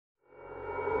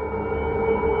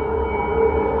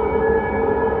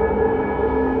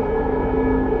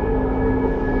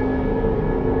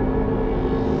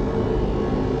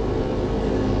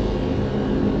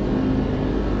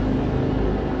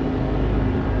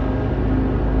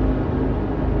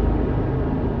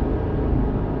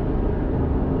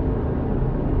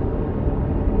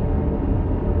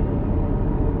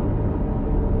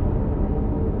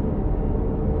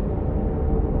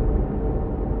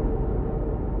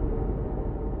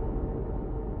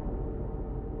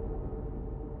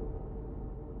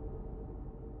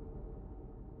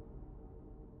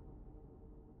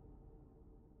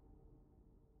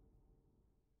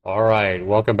All right,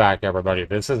 welcome back, everybody.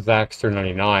 This is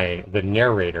Zaxtor99, the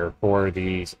narrator for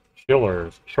these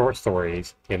Chillers short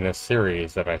stories in this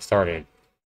series that I started.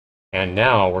 And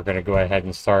now we're going to go ahead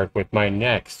and start with my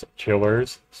next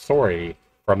Chillers story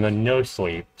from the No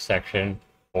Sleep section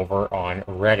over on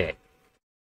Reddit.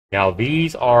 Now,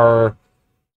 these are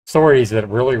stories that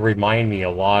really remind me a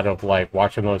lot of like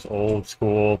watching those old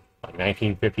school like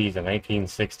 1950s and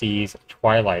 1960s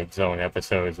Twilight Zone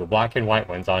episodes, the black and white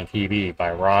ones on TV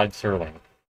by Rod Serling.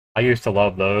 I used to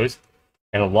love those,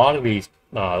 and a lot of these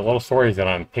little stories that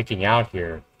I'm picking out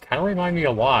here kind of remind me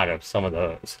a lot of some of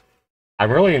those.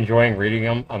 I'm really enjoying reading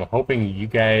them. I'm hoping you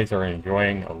guys are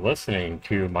enjoying listening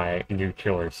to my new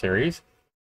Chiller series.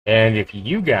 And if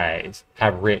you guys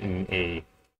have written a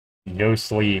no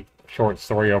sleep short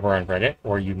story over on Reddit,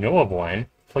 or you know of one,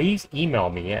 please email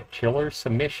me at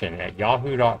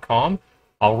chillersubmission@yahoo.com.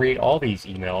 I'll read all these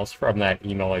emails from that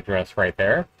email address right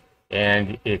there.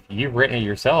 And if you've written it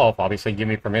yourself, obviously give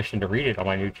me permission to read it on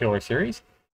my new Chiller series,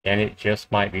 and it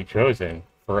just might be chosen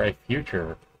for a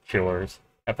future Chillers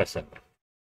episode.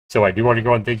 So I do want to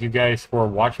go and thank you guys for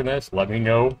watching this. Let me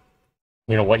know,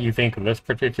 what you think of this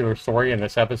particular story in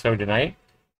this episode tonight.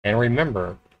 And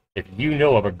remember, if you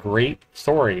know of a great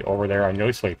story over there on No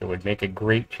Sleep that would make a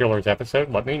great Chillers episode,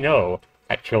 let me know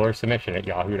at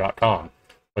chillersubmission@yahoo.com.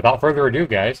 Without further ado,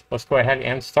 guys, let's go ahead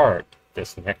and start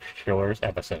this next Chillers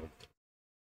episode.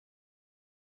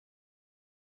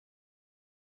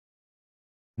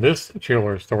 This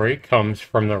Chiller story comes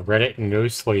from the Reddit No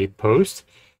Sleep post.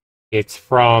 It's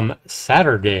from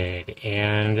Saturday,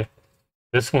 and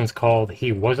this one's called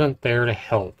He Wasn't There to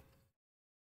Help.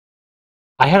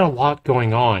 I had a lot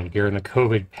going on during the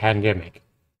COVID pandemic.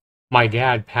 My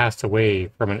dad passed away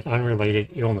from an unrelated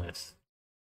illness,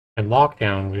 and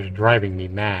lockdown was driving me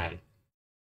mad.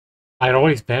 I'd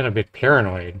always been a bit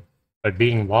paranoid, but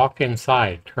being locked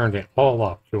inside turned it all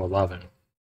up to 11.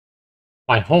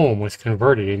 My home was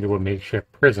converted into a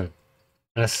makeshift prison,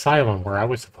 an asylum where I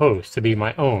was supposed to be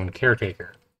my own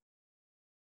caretaker.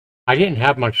 I didn't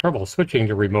have much trouble switching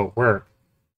to remote work.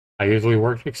 I usually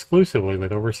worked exclusively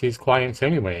with overseas clients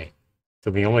anyway,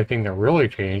 so the only thing that really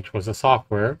changed was the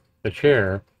software, the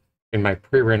chair, and my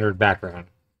pre-rendered background.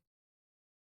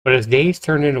 But as days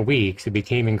turned into weeks, it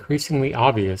became increasingly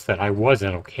obvious that I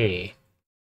wasn't okay.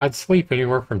 I'd sleep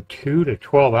anywhere from 2 to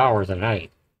 12 hours a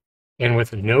night, and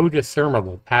with no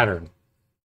discernible pattern.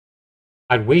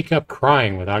 I'd wake up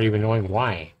crying without even knowing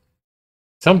why.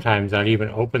 Sometimes I'd even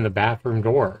open the bathroom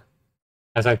door,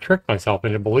 as I tricked myself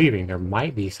into believing there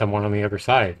might be someone on the other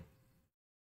side.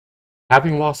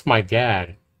 Having lost my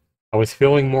dad, I was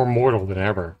feeling more mortal than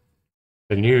ever.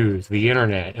 The news, the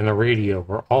internet, and the radio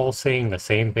were all saying the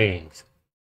same things.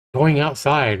 Going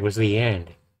outside was the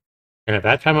end, and at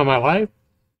that time of my life,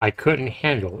 I couldn't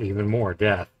handle even more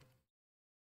death.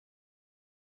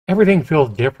 Everything feels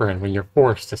different when you're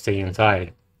forced to stay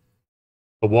inside.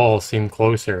 The walls seem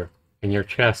closer, and your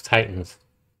chest tightens.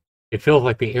 It feels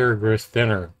like the air grows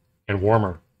thinner and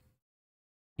warmer.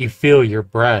 You feel your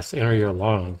breaths enter your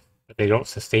lungs, but they don't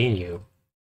sustain you.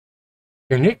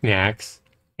 Your knickknacks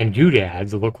and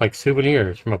doodads look like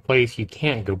souvenirs from a place you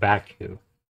can't go back to.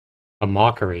 A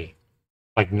mockery,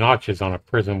 like notches on a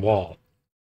prison wall.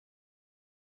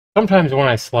 Sometimes when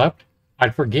I slept,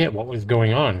 I'd forget what was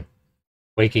going on.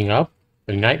 Waking up,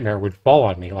 the nightmare would fall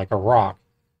on me like a rock,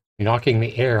 knocking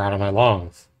the air out of my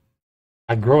lungs.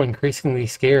 I'd grow increasingly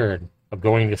scared of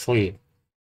going to sleep,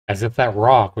 as if that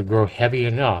rock would grow heavy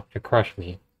enough to crush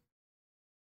me.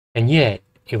 And yet,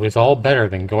 it was all better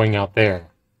than going out there,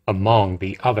 among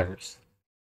the others.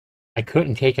 I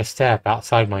couldn't take a step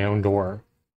outside my own door.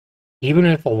 Even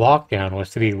if the lockdown was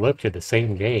to be lifted the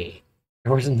same day,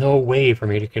 there was no way for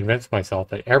me to convince myself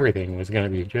that everything was going to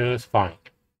be just fine.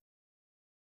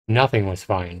 Nothing was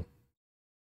fine,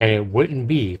 and it wouldn't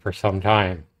be for some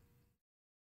time.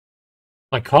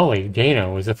 My colleague, Dana,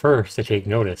 was the first to take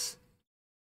notice.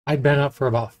 I'd been up for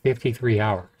about 53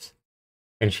 hours,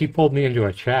 and she pulled me into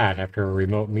a chat after a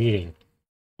remote meeting,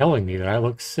 telling me that I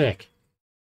looked sick.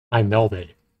 I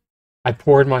melted. I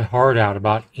poured my heart out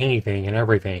about anything and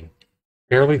everything,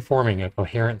 barely forming a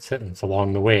coherent sentence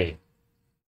along the way.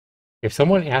 If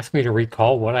someone asked me to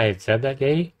recall what I had said that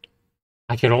day,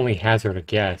 I could only hazard a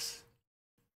guess.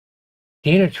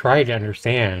 Dana tried to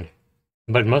understand,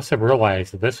 but must have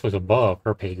realized that this was above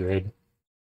her pay grade.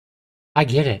 I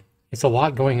get it. It's a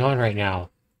lot going on right now.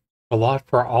 A lot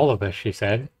for all of us, she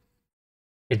said.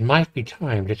 It might be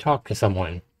time to talk to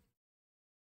someone.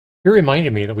 He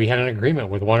reminded me that we had an agreement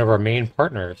with one of our main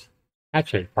partners,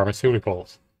 Hatchet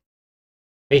Pharmaceuticals.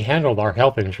 They handled our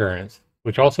health insurance,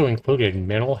 which also included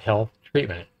mental health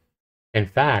treatment. In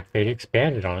fact, they'd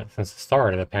expanded on it since the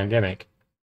start of the pandemic.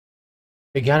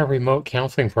 They got a remote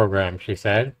counseling program, she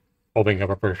said, holding up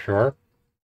a brochure.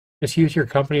 Just use your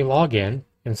company login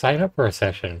and sign up for a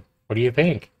session. What do you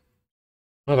think?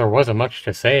 Well, there wasn't much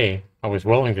to say. I was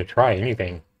willing to try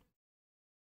anything.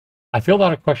 I filled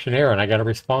out a questionnaire and I got a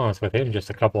response within just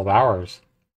a couple of hours.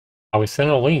 I was sent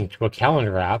a link to a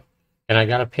calendar app and I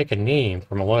got to pick a name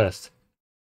from a list.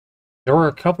 There were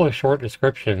a couple of short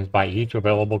descriptions by each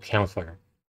available counselor,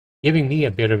 giving me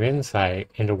a bit of insight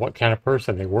into what kind of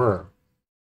person they were.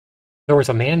 There was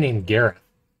a man named Gareth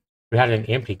who had an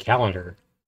empty calendar.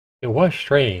 It was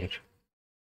strange.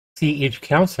 See, each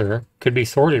counselor could be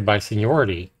sorted by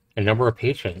seniority and number of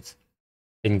patients,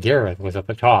 and Gareth was at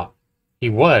the top. He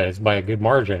was, by a good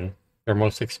margin, their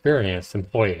most experienced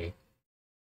employee.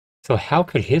 So how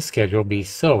could his schedule be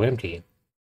so empty?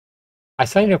 I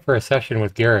signed up for a session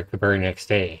with Gareth the very next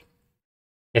day.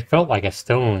 It felt like a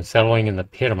stone settling in the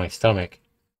pit of my stomach.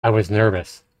 I was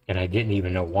nervous, and I didn't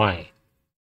even know why.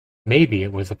 Maybe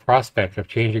it was the prospect of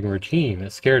changing routine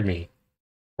that scared me,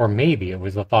 or maybe it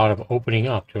was the thought of opening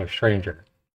up to a stranger.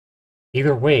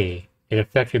 Either way, it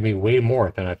affected me way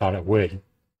more than I thought it would.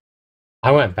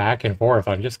 I went back and forth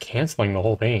on just canceling the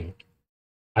whole thing.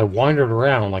 I wandered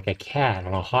around like a cat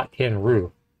on a hot tin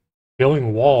roof,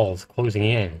 feeling walls closing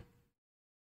in.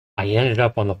 I ended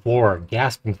up on the floor,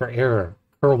 gasping for air,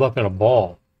 curled up in a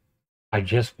ball. I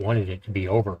just wanted it to be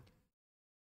over.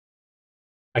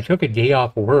 I took a day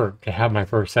off work to have my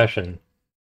first session.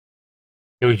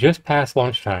 It was just past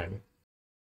lunchtime.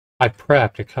 I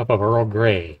prepped a cup of Earl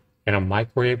Grey and a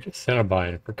microwaved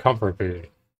Cinnabon for comfort food,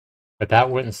 but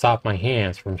that wouldn't stop my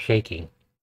hands from shaking.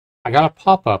 I got a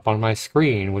pop-up on my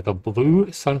screen with a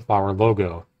blue sunflower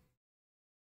logo.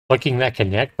 Clicking that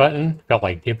connect button felt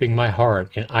like dipping my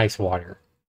heart in ice water.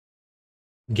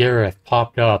 Gareth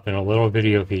popped up in a little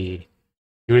video feed.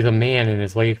 He was a man in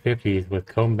his late 50s with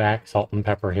combed back salt and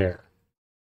pepper hair.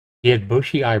 He had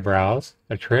bushy eyebrows,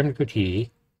 a trimmed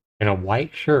goatee, and a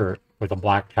white shirt with a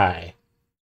black tie.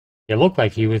 It looked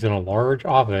like he was in a large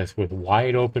office with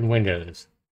wide open windows.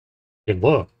 It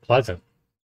looked pleasant.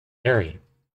 Very.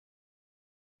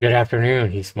 Good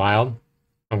afternoon, he smiled.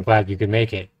 I'm glad you could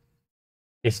make it.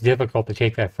 It's difficult to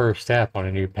take that first step on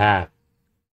a new path.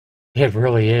 It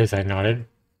really is, I nodded.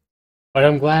 But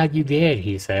I'm glad you did,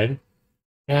 he said.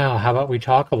 Now, how about we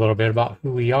talk a little bit about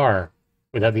who we are?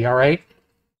 Would that be all right?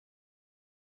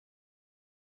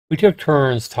 We took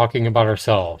turns talking about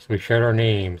ourselves. We shared our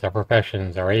names, our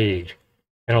professions, our age,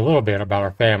 and a little bit about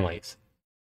our families.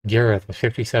 Gareth was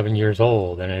 57 years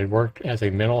old and had worked as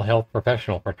a mental health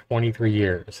professional for 23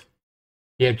 years.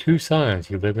 He had 2 sons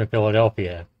who lived in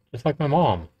Philadelphia, just like my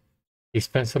mom. He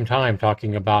spent some time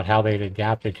talking about how they'd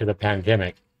adapted to the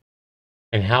pandemic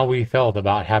and how we felt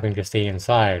about having to stay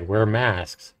inside, wear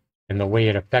masks, and the way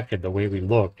it affected the way we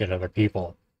looked at other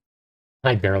people.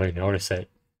 I barely noticed it,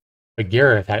 but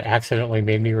Gareth had accidentally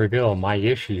made me reveal my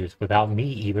issues without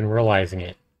me even realizing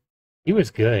it. He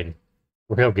was good,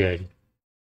 real good.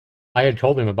 I had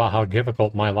told him about how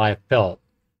difficult my life felt,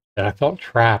 that I felt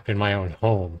trapped in my own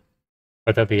home,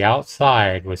 but that the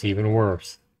outside was even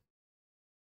worse.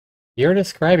 You're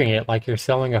describing it like you're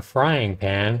selling a frying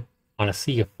pan on a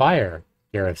sea of fire,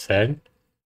 Gareth said.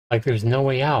 Like there's no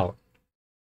way out.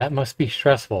 That must be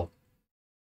stressful.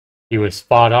 He was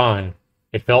spot on.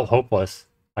 It felt hopeless,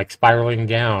 like spiraling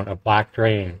down a black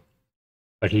drain.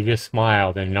 But he just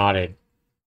smiled and nodded.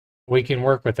 We can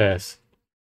work with this.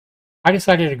 I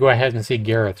decided to go ahead and see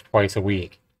Gareth twice a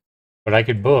week. But I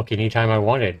could book any time I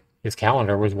wanted. His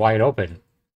calendar was wide open.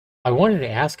 I wanted to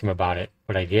ask him about it,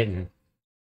 but I didn't.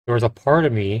 There was a part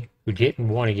of me who didn't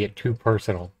want to get too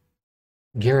personal.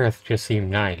 Gareth just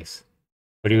seemed nice,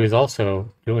 but he was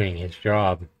also doing his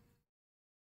job.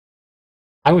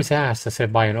 I was asked to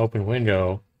sit by an open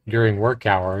window during work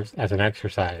hours as an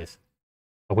exercise,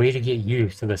 a way to get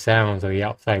used to the sounds of the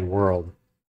outside world.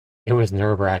 It was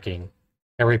nerve-wracking.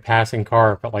 Every passing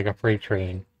car felt like a freight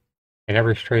train, and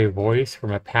every stray voice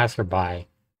from a passerby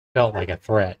felt like a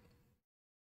threat.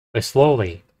 But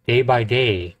slowly, day by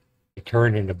day, it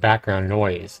turned into background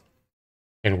noise.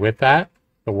 And with that,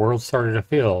 the world started to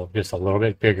feel just a little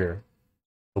bit bigger.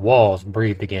 The walls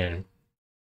breathed again.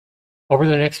 Over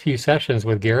the next few sessions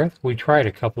with Gareth, we tried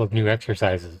a couple of new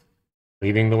exercises,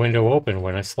 leaving the window open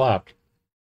when I slept,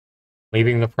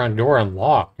 leaving the front door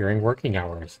unlocked during working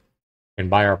hours. And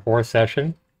by our 4th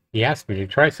session, he asked me to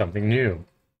try something new.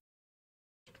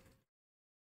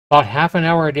 About half an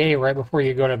hour a day right before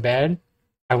you go to bed,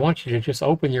 I want you to just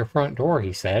open your front door,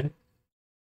 he said.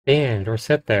 Stand or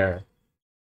sit there,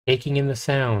 taking in the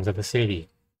sounds of the city.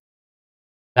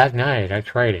 That night, I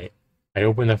tried it. I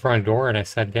opened the front door and I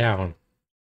sat down.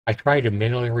 I tried to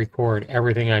mentally record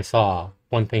everything I saw,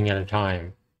 one thing at a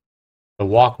time. The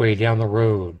walkway down the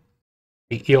road,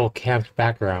 the ill-kept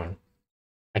background.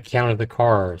 I counted the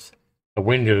cars, the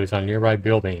windows on nearby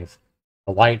buildings,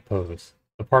 the light posts,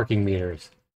 the parking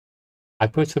meters. I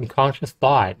put some conscious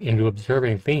thought into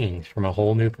observing things from a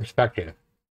whole new perspective.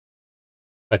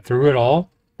 But through it all,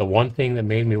 the one thing that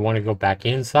made me want to go back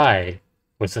inside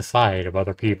was the sight of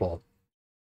other people.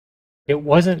 It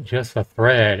wasn't just the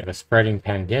threat of a spreading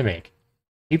pandemic.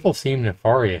 People seemed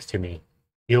nefarious to me,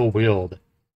 ill-willed,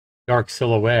 dark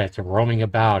silhouettes roaming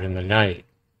about in the night,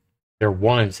 their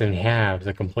wants and haves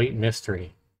a complete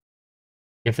mystery.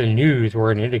 If the news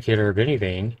were an indicator of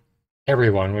anything,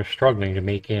 everyone was struggling to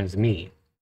make ends meet.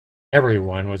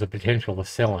 Everyone was a potential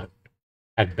assailant.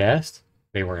 At best,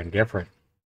 they were indifferent.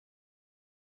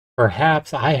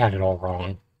 Perhaps I had it all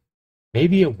wrong.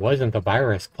 Maybe it wasn't the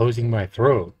virus closing my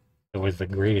throat that was the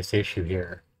greatest issue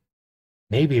here.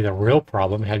 Maybe the real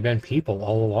problem had been people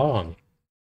all along.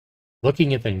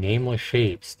 Looking at the nameless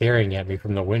shape staring at me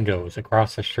from the windows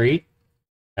across the street,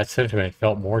 that sentiment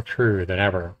felt more true than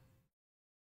ever.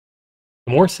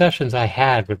 The more sessions I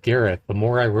had with Gareth, the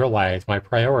more I realized my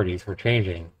priorities were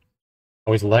changing.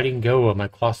 I was letting go of my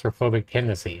claustrophobic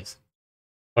tendencies,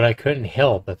 but I couldn't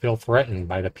help but feel threatened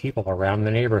by the people around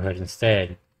the neighborhood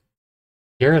instead.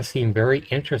 Gareth seemed very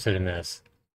interested in this,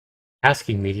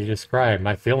 asking me to describe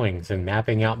my feelings and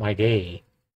mapping out my day.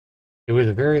 It was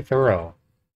very thorough,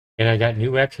 and I got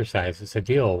new exercises to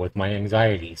deal with my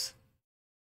anxieties.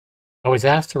 I was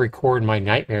asked to record my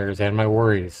nightmares and my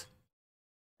worries.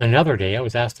 Another day, I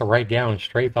was asked to write down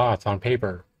stray thoughts on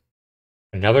paper.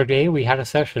 Another day, we had a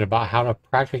session about how to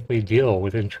practically deal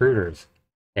with intruders,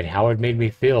 and how it made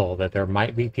me feel that there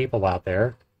might be people out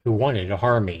there who wanted to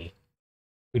harm me.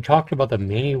 We talked about the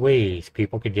many ways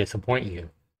people could disappoint you,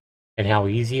 and how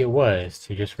easy it was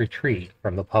to just retreat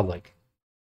from the public.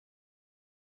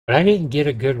 But I didn't get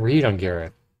a good read on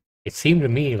Gareth. It seemed to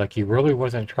me like he really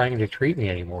wasn't trying to treat me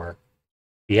anymore.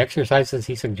 The exercises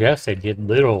he suggested did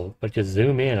little but just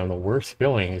zoom in on the worst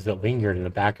feelings that lingered in the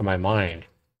back of my mind.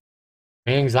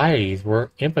 My anxieties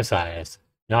were emphasized,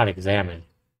 not examined.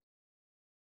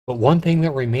 But one thing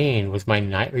that remained was my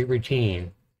nightly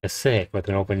routine to sit with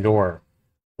an open door,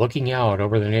 looking out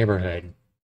over the neighborhood.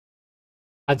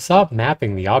 I'd stopped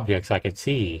mapping the objects I could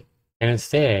see, and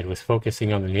instead was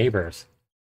focusing on the neighbors,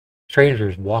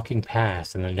 strangers walking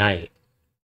past in the night.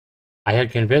 I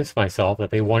had convinced myself that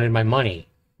they wanted my money,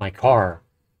 my car,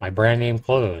 my brand name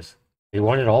clothes. They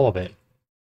wanted all of it.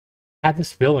 I had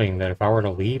this feeling that if I were to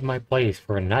leave my place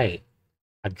for a night,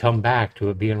 I'd come back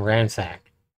to it being ransacked,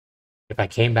 if I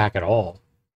came back at all.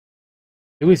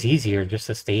 It was easier just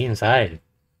to stay inside.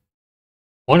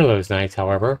 One of those nights,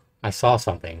 however, I saw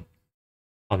something.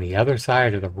 On the other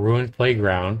side of the ruined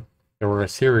playground, there were a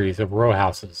series of row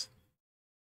houses.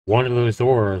 One of those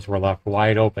doors were left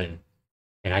wide open,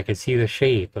 and I could see the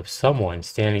shape of someone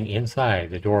standing inside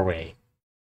the doorway.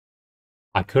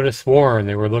 I could have sworn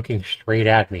they were looking straight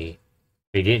at me.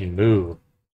 They didn't move.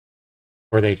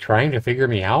 Were they trying to figure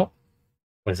me out?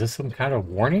 Was this some kind of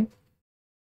warning?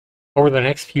 Over the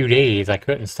next few days, I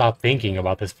couldn't stop thinking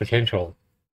about this potential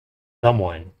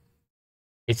someone.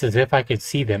 It's as if I could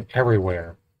see them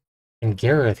everywhere. And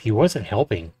Gareth, he wasn't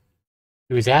helping.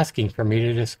 He was asking for me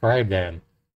to describe them,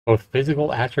 both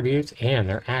physical attributes and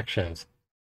their actions.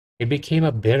 It became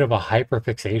a bit of a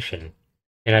hyperfixation,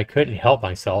 and I couldn't help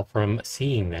myself from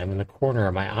seeing them in the corner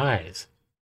of my eyes.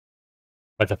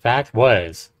 But the fact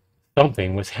was,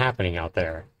 something was happening out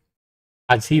there.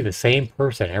 I'd see the same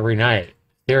person every night,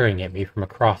 staring at me from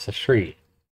across the street.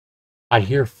 I'd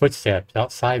hear footsteps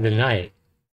outside the night.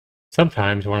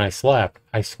 Sometimes when I slept,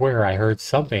 I swear I heard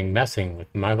something messing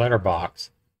with my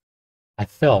letterbox. I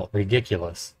felt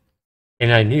ridiculous,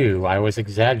 and I knew I was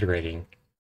exaggerating.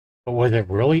 But was it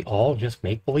really all just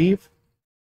make-believe?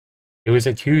 It was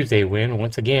a Tuesday when,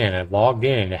 once again, I logged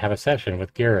in to have a session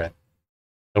with Gareth.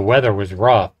 The weather was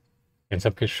rough, and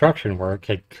some construction work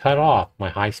had cut off my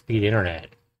high-speed internet.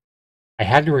 I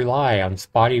had to rely on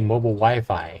spotty mobile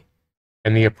Wi-Fi,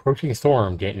 and the approaching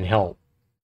storm didn't help.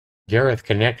 Gareth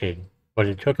connected, but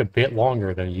it took a bit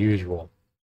longer than usual.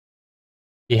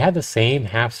 He had the same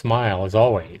half-smile as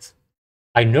always.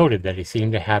 I noted that he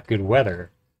seemed to have good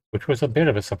weather, which was a bit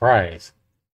of a surprise.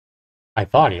 I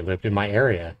thought he lived in my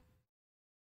area.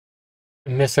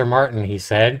 "Mr. Martin," he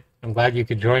said, "I'm glad you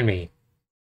could join me."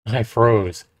 I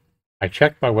froze. I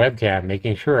checked my webcam,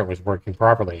 making sure it was working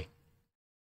properly.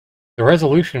 The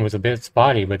resolution was a bit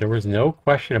spotty, but there was no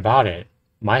question about it.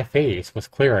 My face was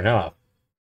clear enough.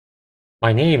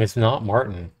 My name is not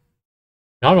Martin.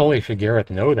 Not only should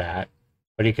Gareth know that,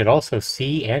 but he could also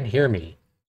see and hear me.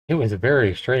 It was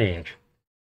very strange.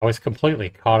 I was completely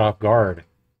caught off guard.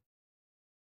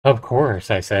 Of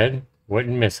course, I said.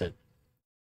 Wouldn't miss it.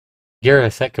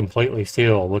 Gareth sat completely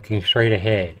still, looking straight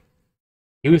ahead.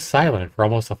 He was silent for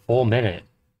almost a full minute,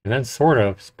 and then sort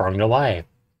of sprung to life.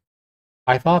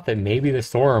 I thought that maybe the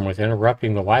storm was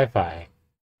interrupting the Wi-Fi,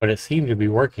 but it seemed to be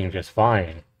working just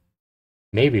fine.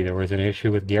 Maybe there was an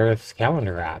issue with Gareth's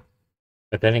calendar app.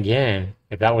 But then again,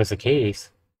 if that was the case,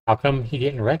 how come he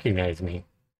didn't recognize me?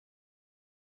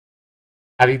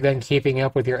 Have you been keeping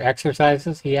up with your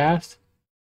exercises? He asked.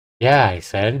 Yeah, I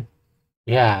said.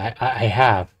 Yeah, I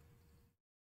have.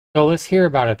 So let's hear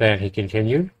about it then, he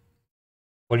continued.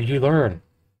 What did you learn?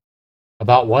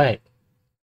 About what?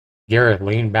 Gareth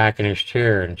leaned back in his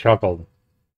chair and chuckled.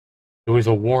 It was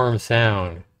a warm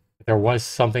sound, but there was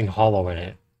something hollow in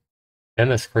it. Then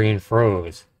the screen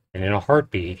froze, and in a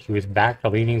heartbeat he was back to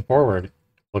leaning forward,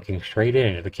 looking straight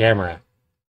into the camera.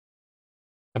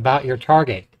 About your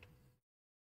target.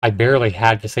 I barely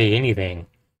had to say anything.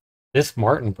 This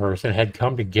Martin person had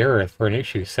come to Gareth for an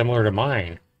issue similar to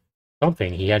mine,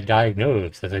 something he had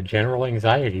diagnosed as a general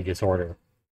anxiety disorder.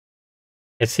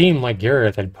 It seemed like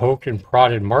Gareth had poked and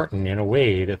prodded Martin in a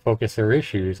way that focused their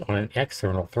issues on an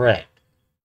external threat.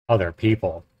 Other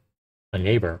people. A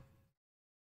neighbor.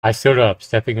 I stood up,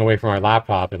 stepping away from my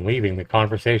laptop and leaving the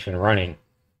conversation running.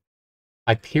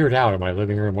 I peered out of my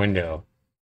living room window.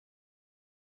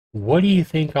 What do you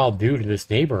think I'll do to this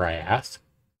neighbor? I asked.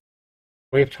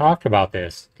 We've talked about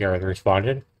this, Gareth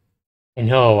responded. I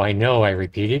know, I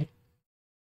repeated.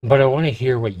 But I want to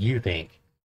hear what you think.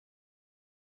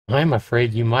 I'm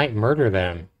afraid you might murder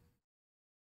them.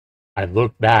 I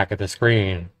looked back at the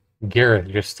screen. Gareth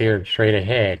just stared straight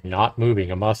ahead, not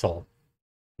moving a muscle.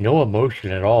 No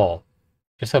emotion at all,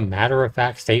 just a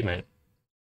matter-of-fact statement.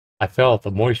 I felt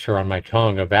the moisture on my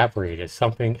tongue evaporate as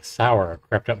something sour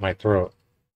crept up my throat.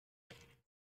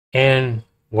 And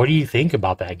what do you think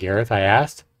about that, Gareth? I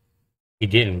asked. He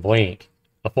didn't blink.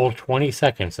 A full 20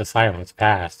 seconds of silence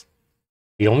passed.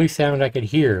 The only sound I could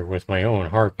hear was my own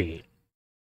heartbeat.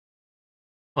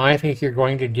 I think you're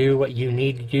going to do what you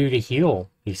need to do to heal,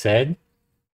 he said.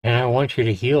 And I want you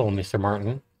to heal, Mr.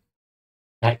 Martin.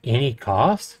 At any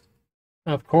cost?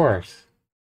 Of course.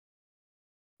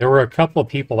 There were a couple of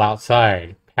people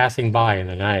outside, passing by in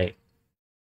the night.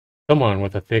 Someone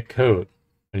with a thick coat,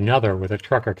 another with a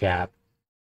trucker cap,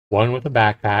 one with a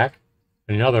backpack,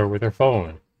 another with her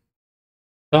phone.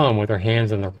 Some with their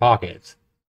hands in their pockets.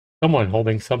 Someone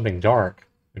holding something dark.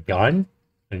 A gun?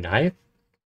 A knife?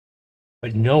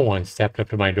 But no one stepped up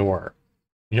to my door.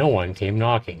 No one came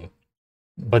knocking.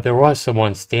 But there was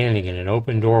someone standing in an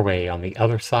open doorway on the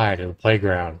other side of the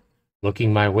playground,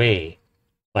 looking my way,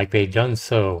 like they'd done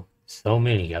so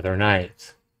many other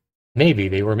nights. Maybe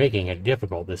they were making a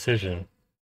difficult decision.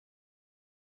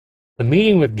 The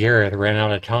meeting with Gareth ran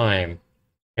out of time,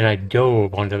 and I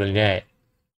dove onto the net.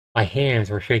 My hands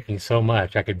were shaking so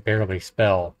much I could barely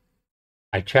spell.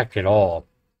 I checked it all,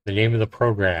 the name of the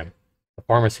program, the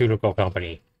pharmaceutical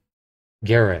company,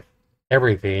 Gareth,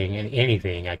 everything and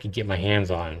anything I could get my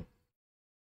hands on.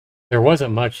 There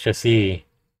wasn't much to see.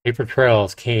 Paper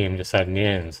trails came to sudden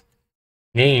ends.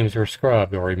 Names were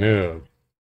scrubbed or removed.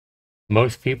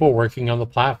 Most people working on the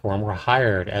platform were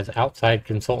hired as outside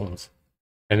consultants,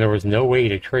 and there was no way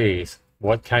to trace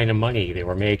what kind of money they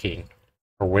were making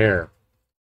or where.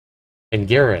 And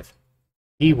Gareth,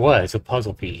 he was a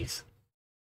puzzle piece.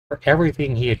 For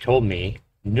everything he had told me,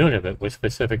 none of it was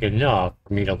specific enough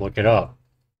for me to look it up.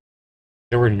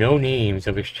 There were no names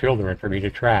of his children for me to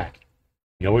track,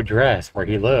 no address where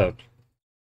he lived,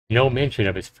 no mention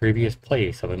of his previous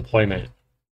place of employment.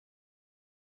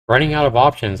 Running out of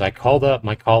options, I called up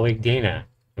my colleague Dana.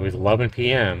 It was 11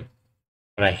 p.m.,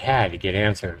 but I had to get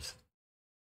answers.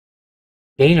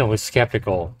 Dana was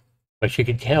skeptical, but she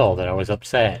could tell that I was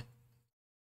upset.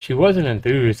 She wasn't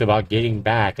enthused about getting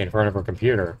back in front of her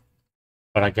computer,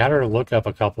 but I got her to look up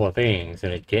a couple of things,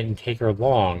 and it didn't take her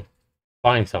long to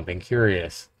find something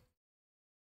curious.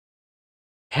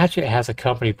 Hatchet has a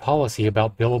company policy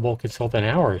about billable consultant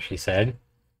hours, she said.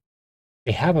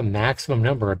 They have a maximum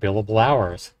number of billable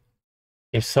hours.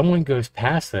 If someone goes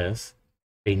past this,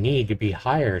 they need to be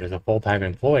hired as a full-time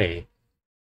employee.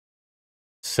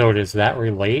 So does that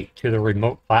relate to the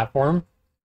remote platform?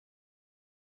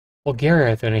 Well,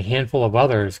 Gareth and a handful of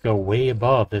others go way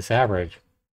above this average.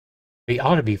 They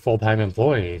ought to be full-time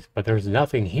employees, but there's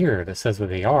nothing here that says that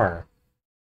they are.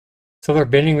 So they're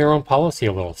bending their own policy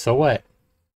a little, so what?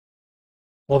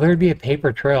 Well, there'd be a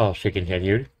paper trail, she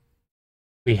continued.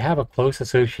 We have a close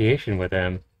association with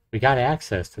them. We got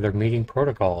access to their meeting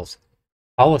protocols,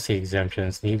 Policy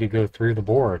exemptions need to go through the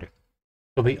board.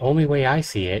 So the only way I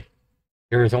see it,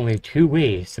 there is only two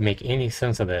ways to make any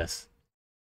sense of this.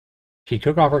 She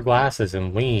took off her glasses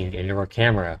and leaned into her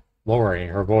camera, lowering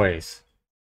her voice.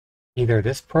 Either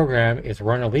this program is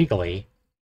run illegally,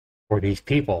 or these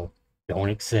people don't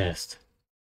exist.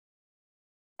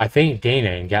 I thanked Dana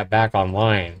and got back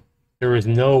online. There was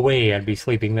no way I'd be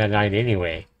sleeping that night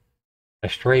anyway. A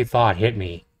stray thought hit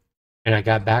me, and I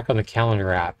got back on the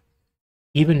calendar app.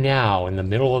 Even now, in the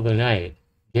middle of the night,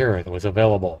 Gareth was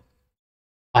available.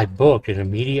 I booked an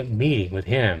immediate meeting with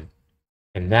him,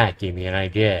 and that gave me an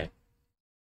idea.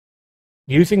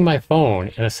 Using my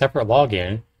phone and a separate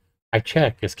login, I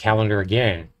checked his calendar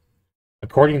again.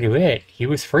 According to it, he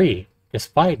was free,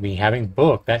 despite me having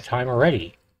booked that time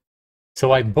already.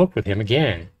 So I booked with him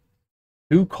again.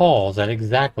 2 calls at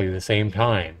exactly the same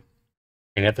time.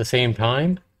 And at the same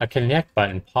time, a connect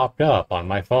button popped up on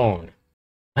my phone.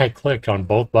 I clicked on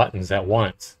both buttons at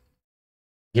once.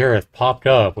 Gareth popped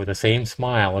up with the same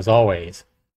smile as always,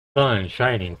 sun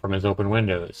shining from his open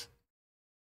windows.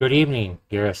 "Good evening,"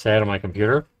 Gareth said on my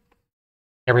computer.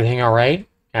 "Everything all right?"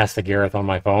 asked the Gareth on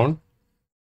my phone.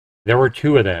 There were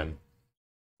 2 of them,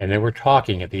 and they were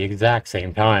talking at the exact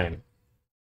same time.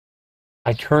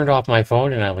 I turned off my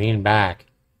phone and I leaned back.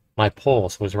 My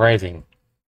pulse was rising.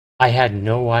 I had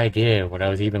no idea what I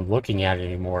was even looking at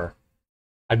anymore.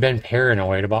 I'd been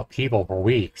paranoid about people for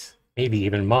weeks, maybe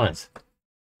even months,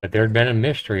 but there'd been a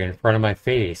mystery in front of my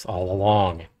face all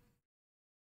along.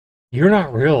 "You're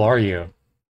not real, are you?"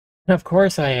 "Of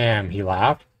course I am," he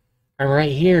laughed. "I'm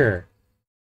right here."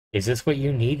 "Is this what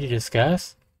you need to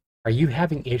discuss? Are you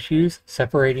having issues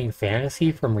separating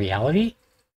fantasy from reality?"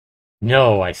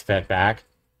 "No," I spat back.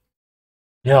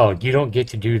 "No, you don't get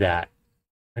to do that.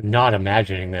 I'm not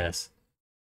imagining this."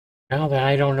 "Now that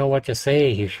I don't know what to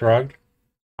say," he shrugged.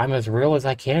 "I'm as real as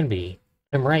I can be.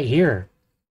 I'm right here."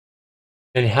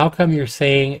 "Then how come you're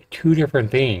saying 2 different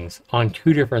things on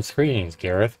 2 different screens,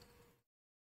 Gareth?"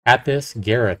 At this,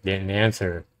 Gareth didn't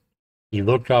answer. He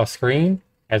looked off screen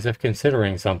as if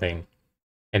considering something,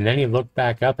 and then he looked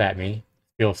back up at me,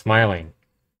 still smiling.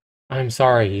 "I'm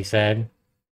sorry," he said,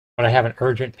 "but I have an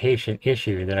urgent patient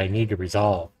issue that I need to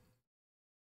resolve."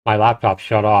 My laptop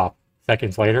shut off.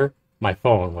 Seconds later, my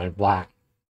phone went black,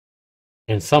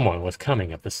 and someone was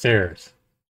coming up the stairs.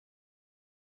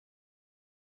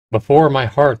 Before my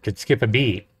heart could skip a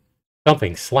beat,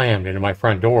 something slammed into my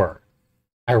front door.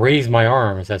 I raised my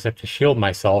arms as if to shield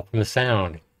myself from the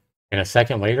sound, and a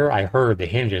second later I heard the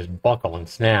hinges buckle and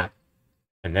snap.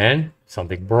 And then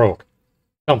something broke.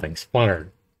 Something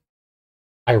splintered.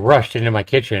 I rushed into my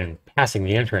kitchen, passing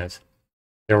the entrance.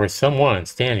 There was someone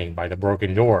standing by the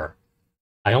broken door.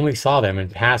 I only saw them in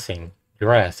passing,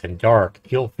 dressed in dark,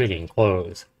 ill-fitting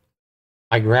clothes.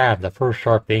 I grabbed the first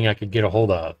sharp thing I could get a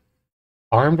hold of.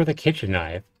 Armed with a kitchen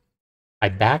knife, I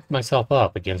backed myself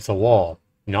up against the wall,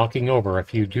 knocking over a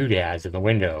few doodads in the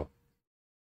window.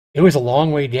 It was a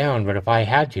long way down, but if I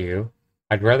had to,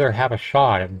 I'd rather have a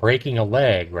shot at breaking a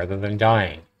leg rather than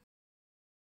dying.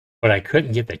 But I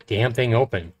couldn't get the damn thing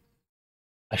open.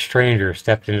 A stranger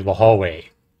stepped into the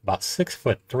hallway, about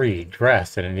 6'3",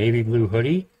 dressed in a navy blue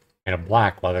hoodie and a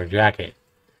black leather jacket.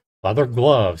 Leather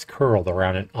gloves curled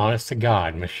around an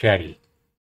honest-to-God machete.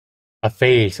 A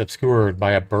face obscured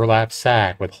by a burlap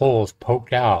sack with holes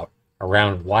poked out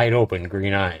around wide-open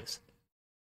green eyes.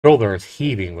 Shoulders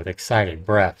heaving with excited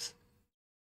breaths.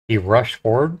 He rushed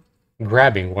forward,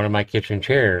 grabbing one of my kitchen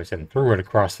chairs and threw it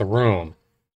across the room.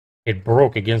 It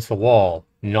broke against the wall,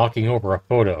 knocking over a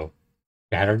photo.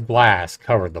 Shattered glass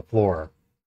covered the floor.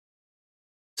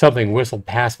 Something whistled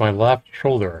past my left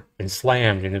shoulder and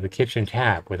slammed into the kitchen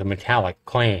tap with a metallic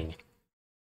clang.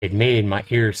 It made my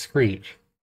ears screech.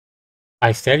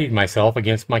 I steadied myself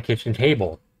against my kitchen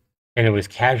table, and it was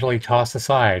casually tossed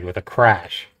aside with a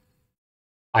crash.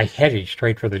 I headed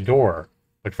straight for the door,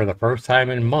 but for the first time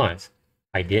in months,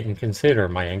 I didn't consider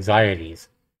my anxieties.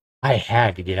 I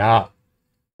had to get out.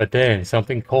 But then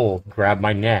something cold grabbed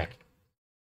my neck.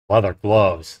 Leather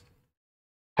gloves.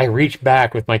 I reached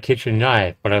back with my kitchen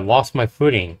knife, but I lost my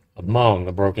footing among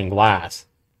the broken glass.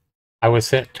 I was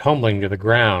sent tumbling to the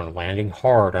ground, landing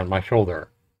hard on my shoulder.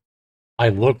 I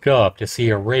looked up to see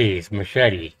a raised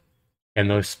machete and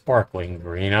those sparkling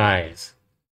green eyes.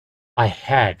 I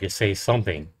had to say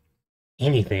something.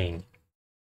 Anything.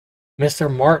 "Mr.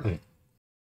 Martin."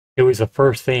 It was the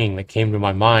first thing that came to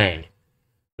my mind.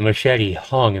 The machete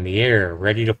hung in the air,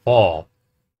 ready to fall,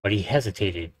 but he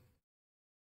hesitated.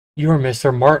 "You're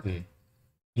Mr. Martin.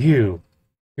 You're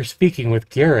speaking with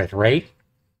Gareth, right?"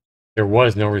 There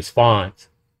was no response,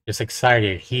 just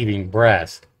excited, heaving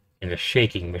breaths and a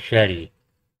shaking machete.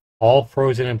 all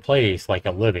frozen in place like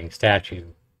a living statue.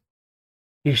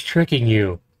 He's tricking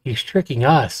you. He's tricking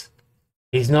us.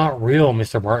 He's not real,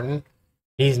 Mr. Martin.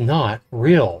 He's not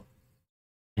real.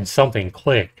 And something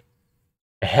clicked.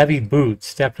 A heavy boot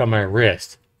stepped on my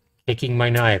wrist, kicking my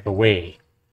knife away.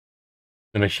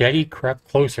 The machete crept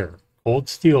closer, cold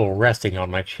steel resting on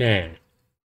my chin.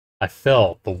 I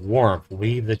felt the warmth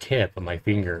leave the tip of my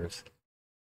fingers.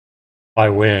 I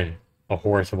win, a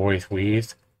hoarse voice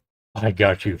wheezed. I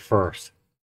got you first.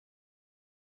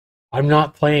 I'm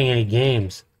not playing any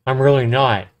games. I'm really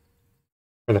not.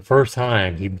 For the first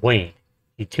time, he blinked.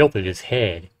 He tilted his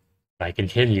head. I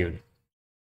continued.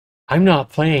 I'm not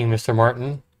playing, Mr.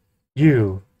 Martin.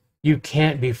 You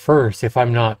can't be first if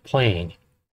I'm not playing.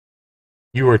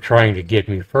 You were trying to get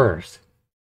me first.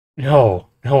 No,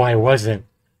 I wasn't.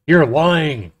 You're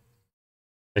lying.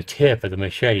 The tip of the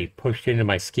machete pushed into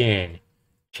my skin,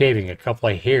 shaving a couple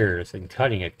of hairs and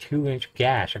cutting a 2-inch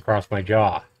gash across my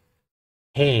jaw.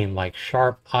 Pain like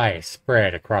sharp ice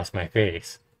spread across my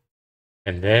face.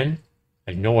 And then,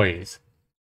 a noise.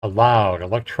 A loud,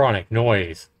 electronic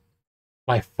noise.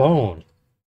 My phone.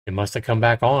 It must have come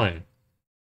back on.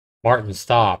 Martin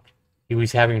stopped. He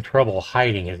was having trouble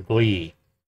hiding his glee.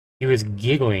 He was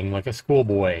giggling like a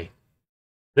schoolboy.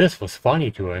 This was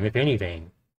funny to him, if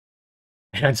anything.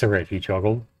 Answer it, he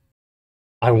chuckled.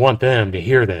 I want them to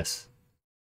hear this.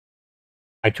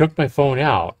 I took my phone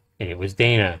out, and it was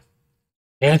Dana.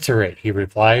 Answer it, he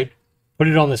replied. Put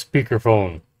it on the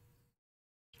speakerphone.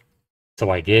 So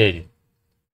I did.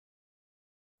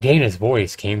 Dana's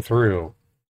voice came through.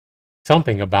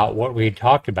 Something about what we had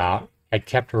talked about had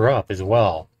kept her up as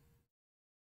well.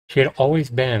 She had always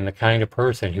been the kind of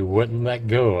person who wouldn't let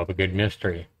go of a good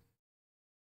mystery.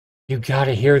 You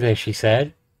gotta hear this, she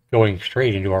said, going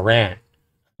straight into a rant.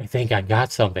 I think I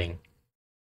got something.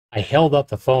 I held up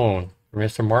the phone for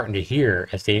Mr. Martin to hear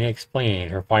as Dana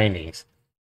explained her findings.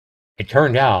 It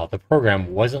turned out the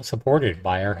program wasn't supported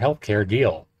by our healthcare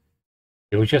deal.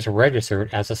 It was just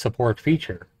registered as a support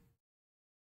feature.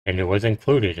 And it was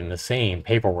included in the same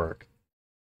paperwork.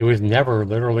 It was never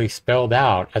literally spelled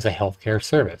out as a healthcare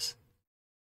service.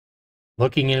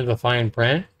 Looking into the fine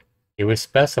print, it was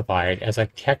specified as a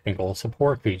technical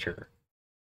support feature.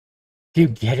 Do you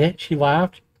get it? She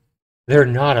laughed. They're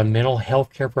not a mental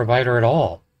health care provider at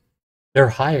all. They're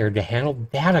hired to handle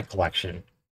data collection.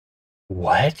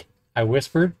 What? I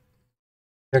whispered.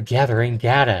 They're gathering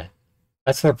data.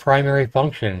 That's their primary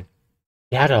function.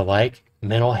 Data like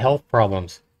mental health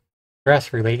problems,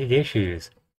 stress-related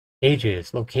issues,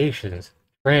 ages, locations,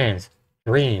 trends,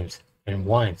 dreams, and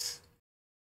wants.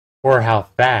 Or how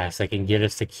fast they can get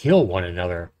us to kill one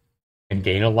another. And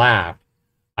Dana laughed.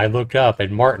 I looked up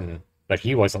at Martin, but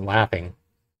he wasn't laughing.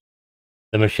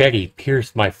 The machete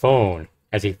pierced my phone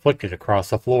as he flicked it across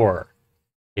the floor.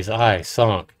 His eyes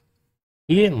sunk.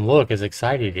 He didn't look as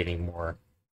excited anymore.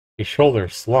 His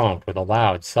shoulders slumped with a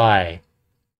loud sigh.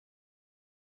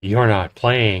 You're not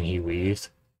playing, he wheezed.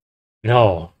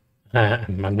 No,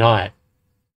 I'm not.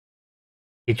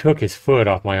 He took his foot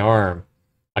off my arm.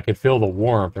 I could feel the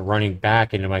warmth running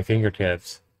back into my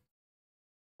fingertips.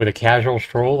 With a casual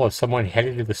stroll of someone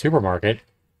headed to the supermarket,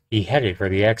 he headed for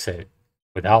the exit.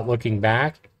 Without looking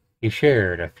back, he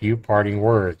shared a few parting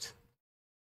words.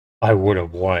 I would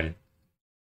have won.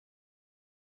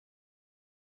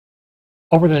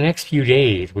 Over the next few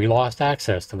days, we lost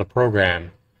access to the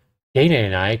program. Dana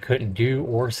and I couldn't do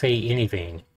or say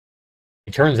anything.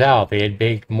 It turns out they had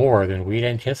baked more than we'd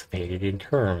anticipated in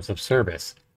terms of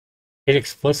service. It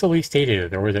explicitly stated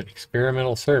there was an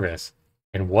experimental service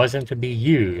and wasn't to be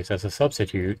used as a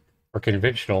substitute for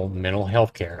conventional mental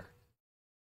health care.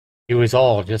 It was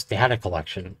all just data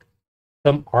collection,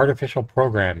 some artificial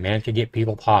program meant to get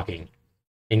people talking,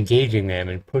 engaging them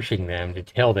and pushing them to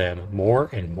tell them more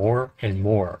and more and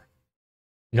more.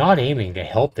 Not aiming to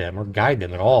help them or guide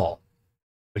them at all,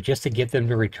 but just to get them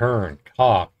to return,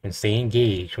 talk, and stay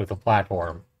engaged with the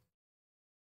platform.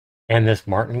 And this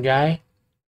Martin guy?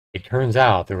 It turns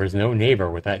out there was no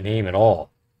neighbor with that name at all.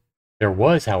 There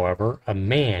was, however, a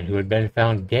man who had been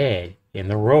found dead in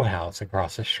the row house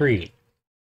across the street.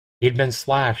 He had been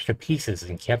slashed to pieces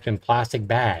and kept in plastic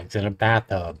bags in a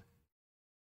bathtub.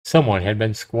 Someone had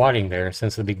been squatting there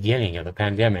since the beginning of the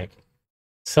pandemic.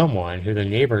 Someone who the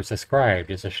neighbors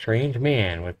described as a strange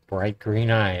man with bright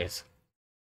green eyes.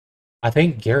 I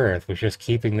think Gareth was just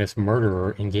keeping this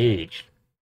murderer engaged,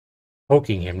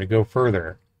 poking him to go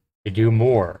further, to do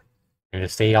more, and to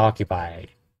stay occupied.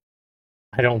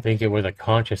 I don't think it was a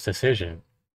conscious decision.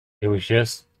 It was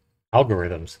just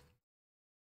algorithms.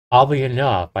 Oddly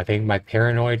enough, I think my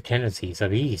paranoid tendencies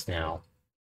have eased now.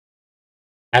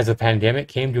 As the pandemic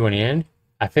came to an end,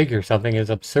 I figure something as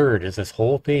absurd as this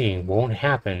whole thing won't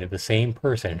happen to the same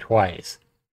person twice.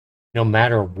 No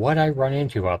matter what I run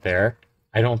into out there,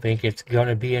 I don't think it's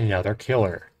gonna be another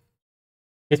killer.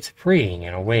 It's freeing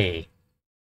in a way.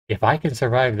 If I can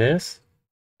survive this,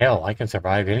 hell, I can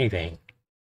survive anything.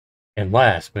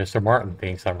 Unless Mr. Martin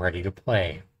thinks I'm ready to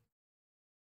play.